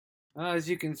As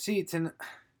you can see,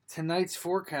 tonight's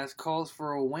forecast calls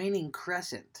for a waning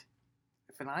crescent.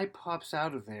 If an eye pops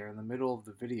out of there in the middle of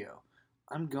the video,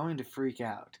 I'm going to freak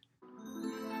out.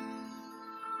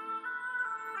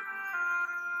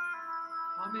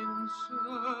 Come in, sir,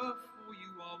 for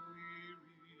you are weary.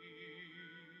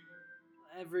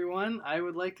 Everyone, I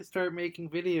would like to start making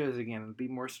videos again and be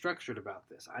more structured about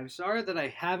this. I'm sorry that I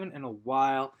haven't in a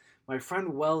while. My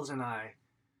friend Wells and I,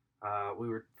 uh, we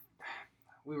were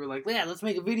we were like, yeah, let's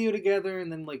make a video together.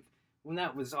 And then like when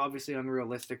that was obviously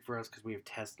unrealistic for us because we have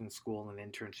tests in school and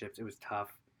internships, it was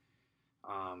tough.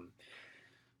 Um,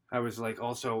 I was like,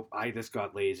 also, I just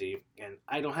got lazy, and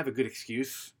I don't have a good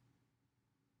excuse.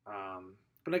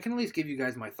 But I can at least give you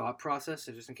guys my thought process,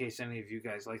 so just in case any of you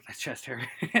guys like that chest hair,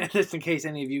 just in case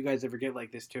any of you guys ever get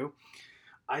like this too.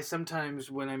 I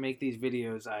sometimes, when I make these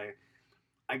videos,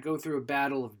 I go through a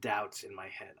battle of doubts in my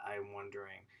head. I'm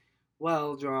wondering,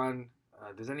 well, John,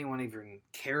 does anyone even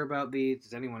care about these?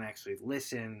 Does anyone actually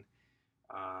listen?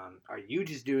 Are you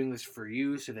just doing this for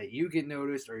you so that you get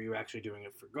noticed, or are you actually doing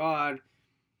it for God?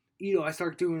 I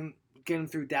start getting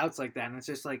through doubts like that, and it's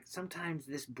just like sometimes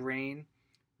this brain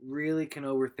really can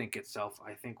overthink itself.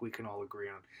 I think we can all agree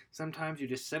on. Sometimes you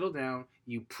just settle down,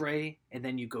 you pray, and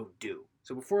then you go do.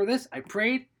 So before this, I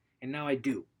prayed, and now I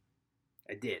do.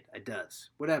 I did. I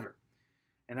does. Whatever.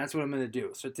 And that's what I'm going to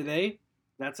do. So today,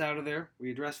 that's out of there.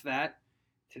 We address that.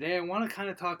 Today, I want to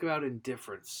kind of talk about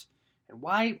indifference and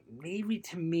why, maybe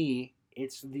to me,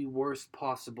 it's the worst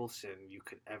possible sin you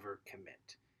could ever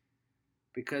commit.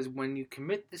 Because when you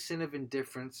commit the sin of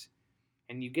indifference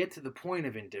and you get to the point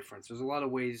of indifference, there's a lot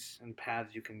of ways and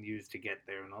paths you can use to get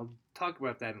there. And I'll talk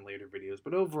about that in later videos.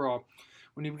 But overall,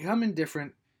 when you become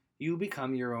indifferent, you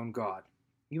become your own God.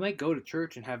 You might go to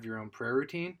church and have your own prayer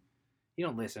routine. You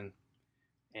don't listen.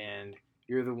 And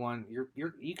you're the one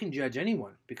you can judge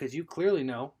anyone because you clearly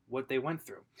know what they went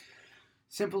through.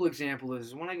 Simple example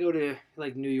is when I go to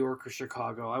like New York or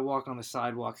Chicago, I walk on the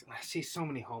sidewalks and I see so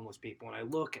many homeless people, and I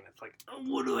look and it's like, oh,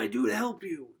 what do I do to help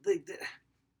you? Like,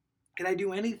 can I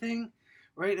do anything?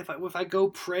 Right? If I go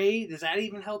pray, does that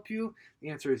even help you? The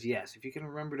answer is yes. If you can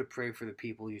remember to pray for the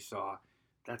people you saw,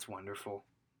 that's wonderful.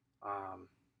 Um,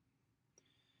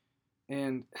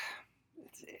 and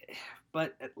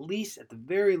but at the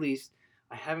very least,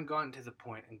 I haven't gotten to the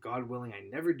point, and God willing, I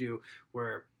never do,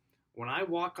 where when I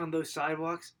walk on those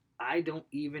sidewalks, I don't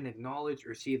even acknowledge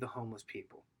or see the homeless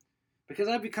people because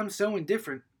I've become so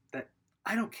indifferent that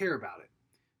I don't care about it.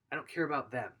 I don't care about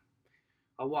them.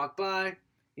 I'll walk by,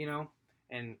 you know,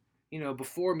 and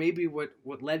before maybe what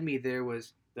led me there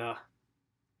was the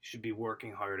should be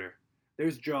working harder.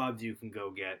 There's jobs you can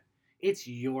go get. It's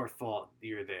your fault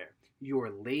you're there.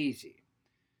 You're lazy.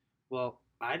 Well,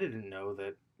 I didn't know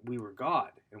that we were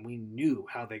God and we knew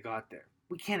how they got there.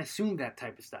 We can't assume that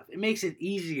type of stuff. It makes it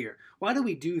easier. Why do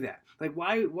we do that? Like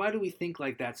why do we think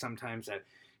like that sometimes that,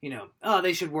 oh,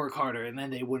 they should work harder and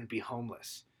then they wouldn't be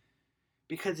homeless?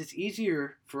 Because it's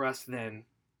easier for us then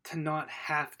to not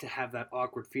have to have that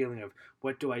awkward feeling of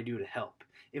what do I do to help?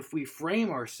 If we frame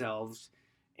ourselves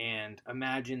and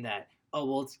imagine that, oh,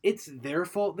 well, it's their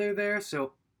fault they're there,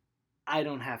 so I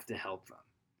don't have to help them.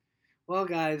 Well,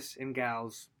 guys and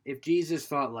gals, if Jesus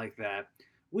thought like that,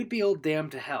 we'd be all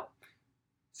damned to hell.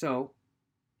 So,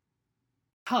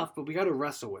 tough, but we got to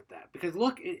wrestle with that. Because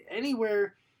look,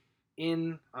 anywhere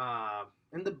in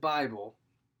the Bible,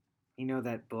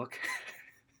 that book,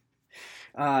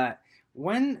 uh,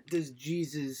 when does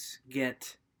Jesus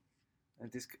get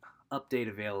this update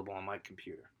available on my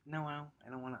computer? No, I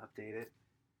don't want to update it.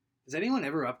 Does anyone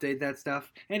ever update that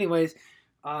stuff? Anyways,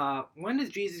 when does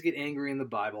Jesus get angry in the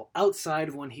Bible outside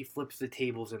of when he flips the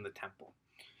tables in the temple?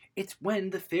 It's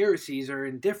when the Pharisees are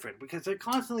indifferent because they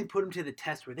constantly put him to the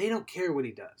test where they don't care what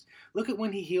he does. Look at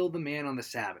when he healed the man on the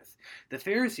Sabbath. The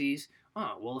Pharisees,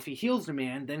 oh, well, if he heals the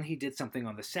man, then he did something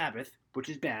on the Sabbath, which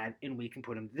is bad, and we can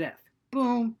put him to death.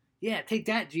 Boom. Yeah, take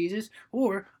that, Jesus.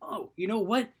 Or, oh, you know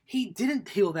what? He didn't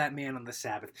heal that man on the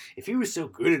Sabbath. If he was so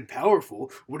good and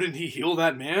powerful, wouldn't he heal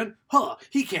that man? Huh,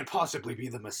 he can't possibly be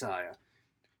the Messiah.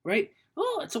 Right?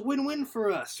 Oh, it's a win-win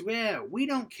for us. Yeah, we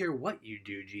don't care what you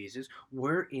do, Jesus.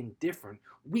 We're indifferent.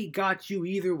 We got you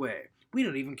either way. We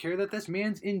don't even care that this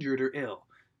man's injured or ill.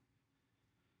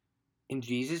 And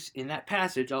Jesus, in that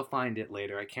passage, I'll find it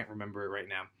later, I can't remember it right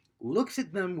now, looks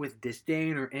at them with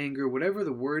disdain or anger, whatever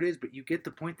the word is, but you get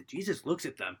the point that Jesus looks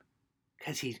at them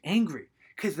because he's angry,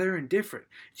 because they're indifferent.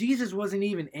 Jesus wasn't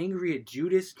even angry at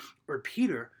Judas or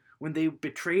Peter when they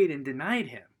betrayed and denied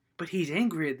him, but he's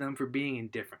angry at them for being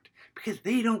indifferent because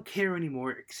they don't care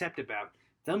anymore except about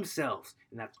themselves,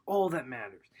 and that's all that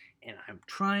matters. And I'm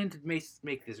trying to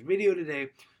make this video today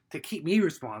to keep me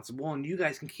responsible, and you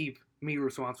guys can keep me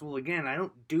responsible. Again, I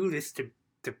don't do this to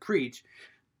preach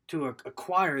to a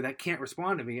choir that can't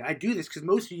respond to me. I do this because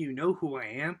most of you know who I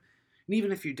am. And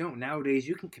even if you don't, nowadays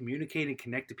you can communicate and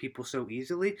connect to people so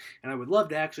easily. And I would love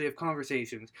to actually have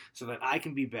conversations so that I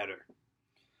can be better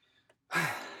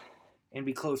and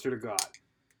be closer to God.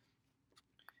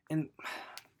 And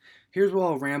here's where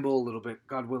I'll ramble a little bit.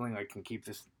 God willing, I can keep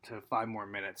this to 5 more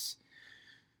minutes.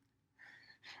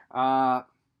 The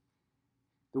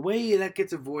way that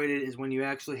gets avoided is when you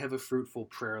actually have a fruitful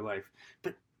prayer life.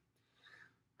 But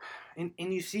and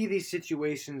you see these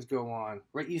situations go on,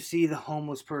 right? You see the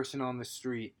homeless person on the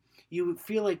street. You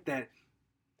feel like that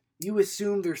you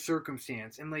assume their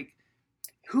circumstance. And like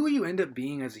who you end up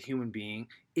being as a human being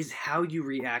is how you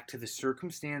react to the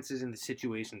circumstances and the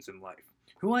situations in life.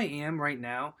 Who I am right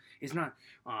now is not,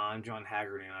 I'm John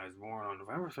Haggerty and I was born on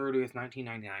November 30th,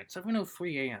 1999,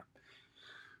 7:03 a.m.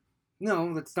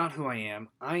 No, that's not who I am.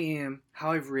 I am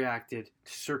how I've reacted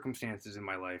to circumstances in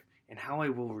my life and how I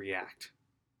will react.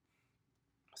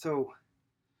 So,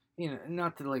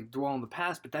 not to like dwell on the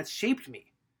past, but that's shaped me.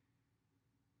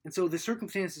 And so the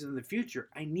circumstances in the future,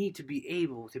 I need to be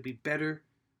able to be better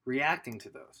reacting to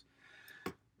those.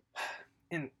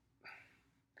 And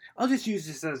I'll just use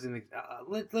this as an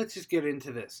let's just get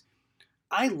into this.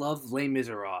 I love Les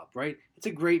Miserables, right? It's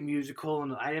a great musical,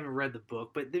 and I haven't read the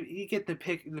book, but you get the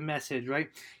message, right?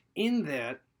 In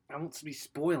that, I won't be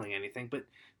spoiling anything, but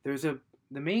the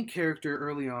main character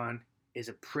early on is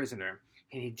a prisoner,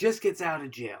 and he just gets out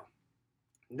of jail.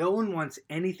 No one wants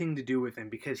anything to do with him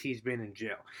because he's been in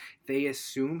jail. They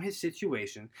assume his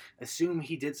situation, assume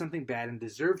he did something bad and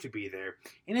deserved to be there,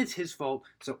 and it's his fault,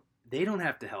 so they don't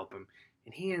have to help him,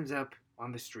 and he ends up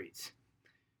on the streets.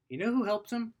 You know who helps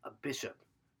him? A bishop.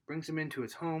 Brings him into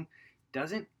his home,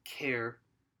 doesn't care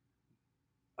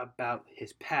about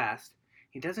his past.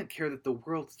 He doesn't care that the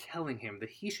world's telling him that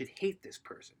he should hate this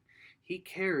person. He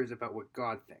cares about what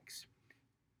God thinks.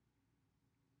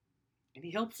 And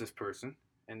he helps this person,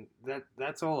 and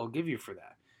that's all I'll give you for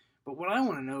that. But what I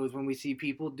want to know is when we see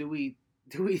people, do we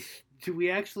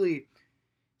actually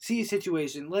see a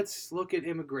situation? Let's look at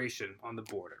immigration on the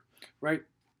border, right?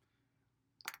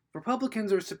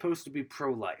 Republicans are supposed to be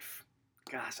pro-life.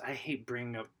 Gosh, I hate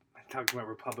talking about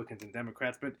Republicans and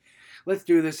Democrats, but let's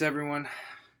do this, everyone.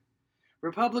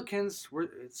 Republicans were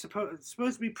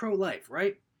supposed to be pro-life,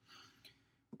 right?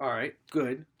 All right,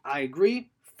 good. I agree.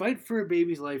 Fight for a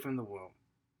baby's life in the womb.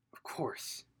 Of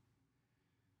course.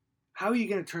 How are you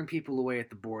going to turn people away at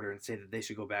the border and say that they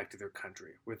should go back to their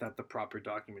country without the proper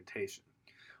documentation?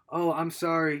 Oh, I'm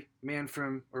sorry, man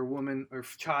or woman or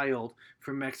child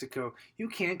from Mexico. You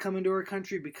can't come into our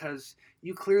country because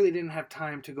you clearly didn't have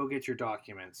time to go get your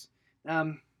documents.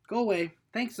 Go away.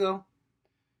 Thanks, though.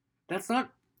 That's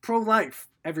not pro-life,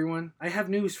 everyone. I have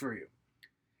news for you.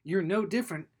 You're no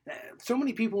different. So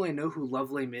many people I know who love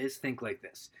Les Mis think like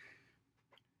this.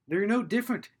 They're no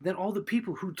different than all the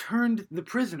people who turned the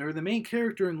prisoner, the main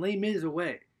character in Les Mis,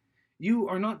 away. You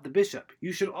are not the bishop.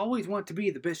 You should always want to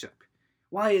be the bishop.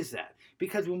 Why is that?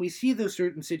 Because when we see those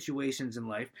certain situations in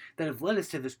life that have led us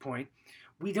to this point,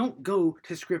 we don't go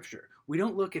to Scripture. We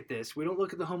don't look at this. We don't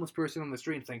look at the homeless person on the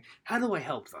street and think, how do I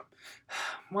help them?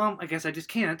 Well, I guess I just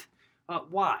can't.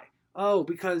 Why? Oh,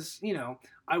 because,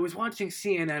 I was watching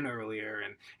CNN earlier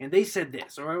and they said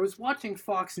this. Or I was watching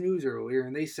Fox News earlier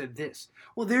and they said this.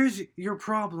 Well, there's your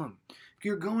problem.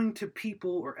 You're going to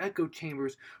people or echo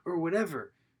chambers or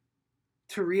whatever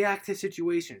to react to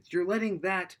situations. You're letting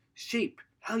that shape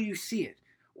how you see it.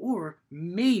 Or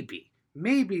maybe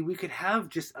we could have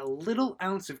just a little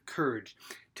ounce of courage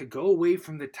to go away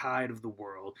from the tide of the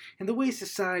world and the way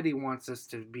society wants us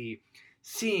to be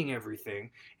seeing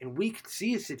everything, and we could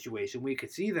see a situation, we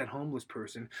could see that homeless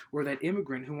person or that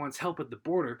immigrant who wants help at the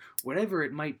border, whatever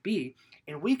it might be,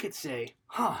 and we could say,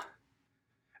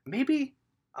 maybe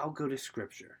I'll go to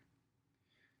Scripture.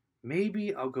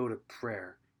 Maybe I'll go to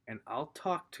prayer. And I'll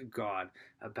talk to God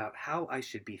about how I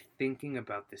should be thinking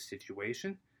about this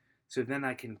situation so then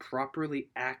I can properly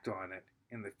act on it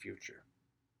in the future.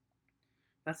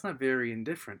 That's not very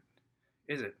indifferent,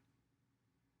 is it?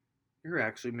 You're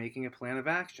actually making a plan of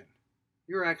action.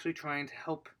 You're actually trying to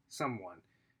help someone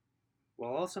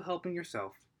while also helping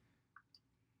yourself.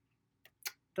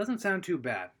 Doesn't sound too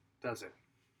bad, does it?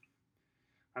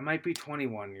 I might be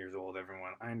 21 years old,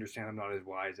 everyone. I understand I'm not as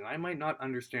wise, and I might not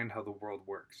understand how the world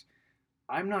works.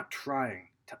 I'm not trying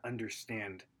to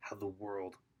understand how the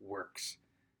world works.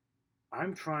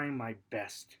 I'm trying my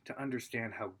best to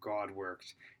understand how God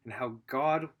works and how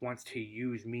God wants to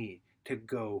use me to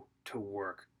go to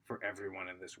work for everyone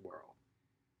in this world.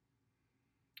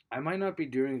 I might not be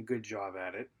doing a good job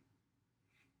at it.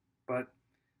 But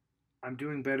I'm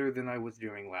doing better than I was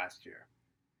doing last year.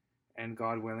 And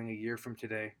God willing, a year from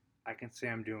today, I can say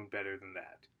I'm doing better than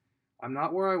that. I'm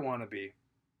not where I want to be,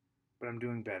 but I'm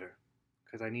doing better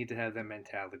because I need to have that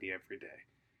mentality every day.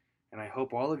 And I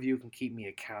hope all of you can keep me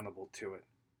accountable to it.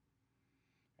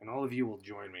 And all of you will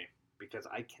join me because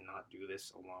I cannot do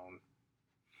this alone.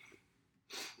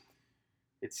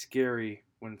 It's scary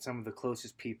when some of the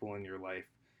closest people in your life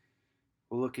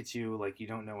will look at you like you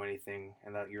don't know anything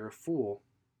and that you're a fool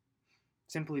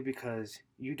simply because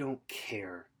you don't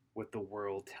care what the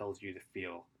world tells you to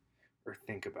feel or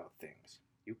think about things.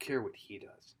 You care what he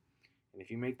does. And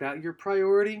if you make that your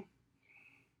priority,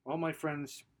 well, my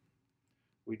friends,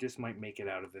 we just might make it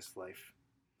out of this life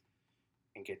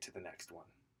and get to the next one.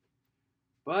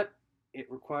 But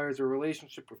it requires a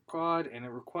relationship with God, and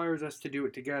it requires us to do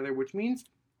it together, which means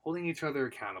holding each other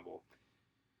accountable.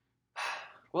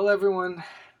 Well, everyone,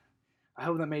 I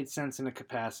hope that made sense in a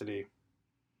capacity.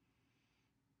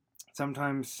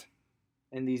 Sometimes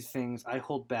in these things, I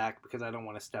hold back because I don't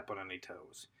want to step on any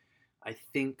toes. I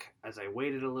think as I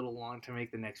waited a little long to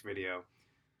make the next video,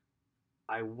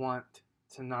 I want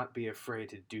to not be afraid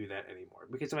to do that anymore.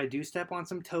 Because if I do step on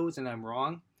some toes and I'm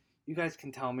wrong, you guys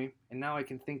can tell me, and now I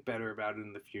can think better about it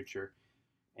in the future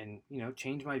and,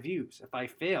 change my views. If I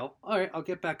fail, all right, I'll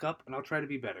get back up and I'll try to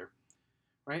be better,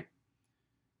 right?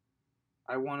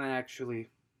 I want to actually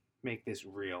make this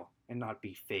real and not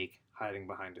be fake hiding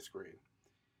behind a screen.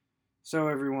 So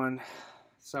everyone,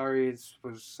 sorry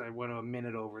I went a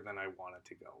minute over than I wanted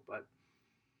to go, but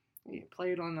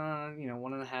play it on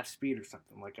 1.5 speed or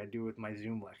something like I do with my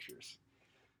Zoom lectures.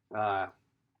 I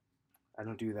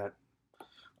don't do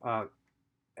that.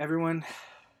 Everyone,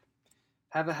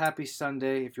 have a happy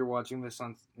Sunday. If you're watching this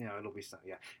on, it'll be Sunday.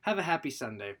 Yeah, have a happy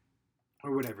Sunday,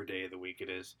 or whatever day of the week it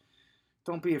is.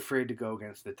 Don't be afraid to go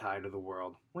against the tide of the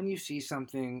world. When you see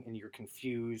something and you're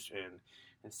confused, and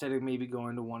instead of maybe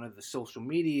going to one of the social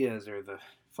medias or the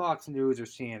Fox News or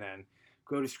CNN,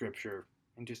 go to Scripture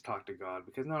and just talk to God.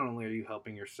 Because not only are you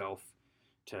helping yourself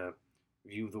to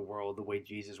view the world the way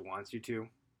Jesus wants you to,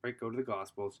 right? Go to the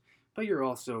Gospels, but you're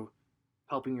also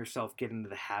helping yourself get into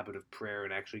the habit of prayer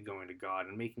and actually going to God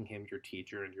and making him your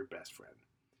teacher and your best friend.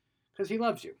 Because he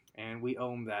loves you, and we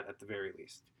owe him that at the very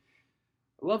least.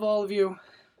 I love all of you.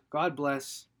 God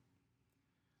bless.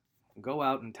 Go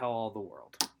out and tell all the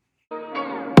world.